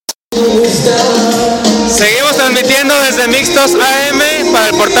Seguimos transmitiendo desde Mixtos AM para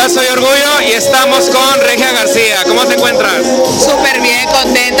el portal Soy Orgullo y estamos con Regia García. ¿Cómo te encuentras? Súper bien,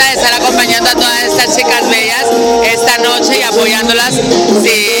 contenta de estar acompañando a todas estas chicas bellas esta noche y apoyándolas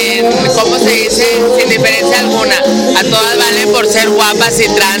sin, ¿cómo se dice? Sin diferencia alguna. A todas valen por ser guapas y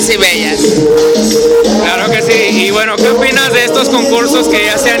trans y bellas. Claro que sí. Y bueno, ¿qué opinas de estos concursos que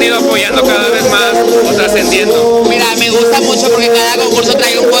ya se han ido apoyando cada vez más o trascendiendo? Mira, me gusta mucho porque cada concurso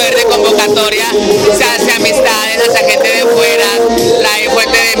trae un poder de convocatoria, se hace amistades, hace gente de fuera, trae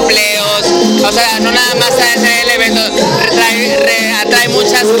fuente de empleos, o sea, no nada más trae el evento, atrae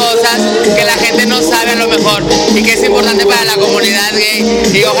muchas cosas que la gente no sabe a lo mejor y que es importante para la comunidad gay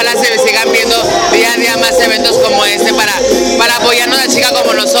y ojalá se sigan viendo día a día más eventos como este para apoyarnos a chicas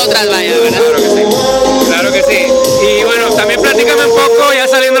como nosotras, vaya, ¿verdad? Claro que sí. Claro que sí. Y bueno, también platícame un poco, ya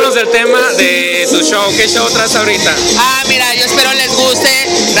saliéndonos del tema de tu show. ¿Qué show traes ahorita? Mira, yo espero les guste.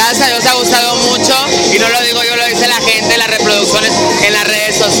 Gracias a Dios ha gustado mucho. Y no lo digo yo, lo dice la gente, las reproducciones en las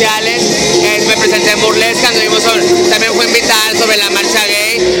redes sociales. Me presenté en Burlesque, también fui invitada sobre la marcha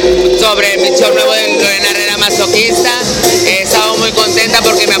gay, sobre mi show nuevo de Lorena Herrera Masoquista. He estado muy contenta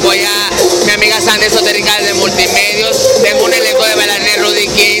porque me apoya mi amiga Sandy Esotérica de Multimedios. Tengo un elenco de bailarines Rudy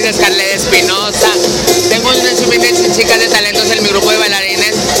King, Scarlett Espinosa. Tengo unas chicas de talentos en mi grupo de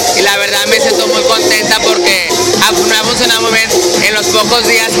bailarines y la verdad me siento muy contenta porque me ha funcionado muy bien en los pocos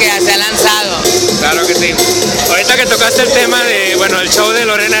días que se ha lanzado. Claro que sí. Ahorita que tocaste el tema de, bueno, el show de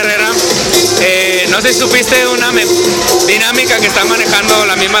Lorena Herrera, no sé si supiste una dinámica que está manejando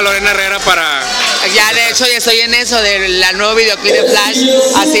la misma Lorena Herrera para... Ya de hecho ya estoy en eso del nuevo videoclip de Flash,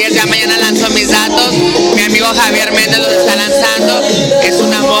 así es, ya mañana lanzo mis datos, mi amigo Javier Méndez lo está lanzando, es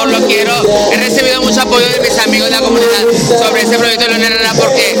un amor, lo quiero, he recibido mucho apoyo de mis amigos de la comunidad sobre este proyecto de Lorena Herrera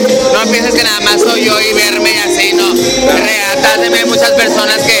porque no pienses que nada más soy yo y verme y así, no, atrás de mí hay muchas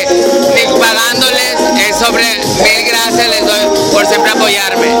personas que ni pagándoles, sobre 1000 gracias les doy por siempre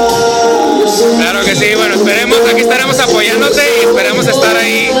apoyarme. Claro que sí, bueno, esperemos, aquí estaremos apoyándote y esperemos estar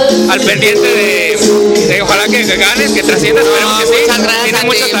ahí al pendiente de ojalá que ganes, que trasciendas, esperemos que sí. Muchas gracias. Tienes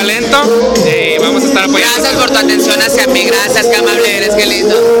mucho talento y vamos a estar apoyando. Gracias por tu atención hacia mí, gracias, qué amable eres, qué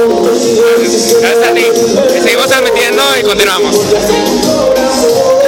lindo. Gracias a ti. Seguimos transmitiendo y continuamos.